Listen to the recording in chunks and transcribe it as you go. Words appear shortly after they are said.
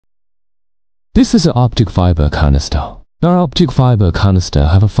This is an optic fiber canister. Our optic fiber canister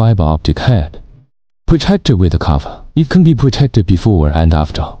have a fiber optic head, protected with a cover. It can be protected before and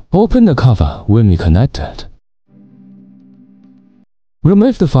after. Open the cover when we connect it.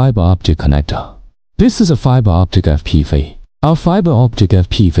 Remove the fiber optic connector. This is a fiber optic FPV. Our fiber optic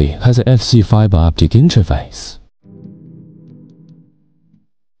FPV has a FC fiber optic interface.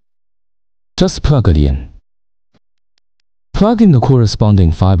 Just plug it in. Plug in the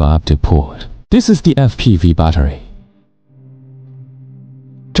corresponding fiber optic port. This is the FPV battery.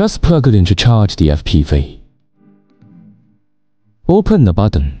 Just plug it in to charge the FPV. Open the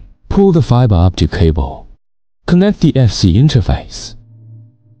button. Pull the fiber optic cable. Connect the FC interface.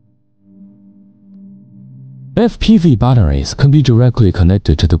 FPV batteries can be directly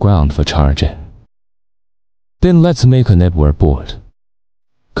connected to the ground for charging. Then let's make a network board.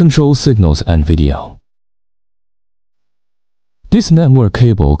 Control signals and video. This network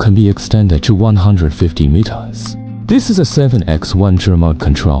cable can be extended to 150 meters. This is a 7x1 remote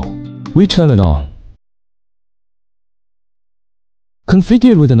control. We turn it on.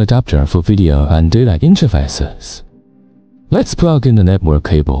 Configured with an adapter for video and data interfaces. Let's plug in the network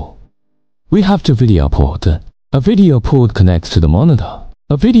cable. We have the video port. A video port connects to the monitor.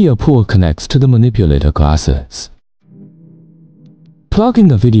 A video port connects to the manipulator glasses. Plug in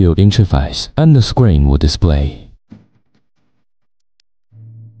the video interface and the screen will display.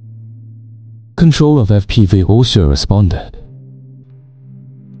 Control of FPV also responded.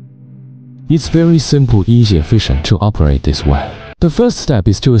 It's very simple, easy, efficient to operate this way. The first step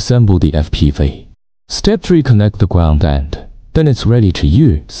is to assemble the FPV. Step 3, connect the ground end. Then it's ready to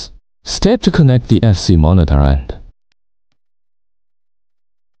use. Step 2, connect the FC monitor end.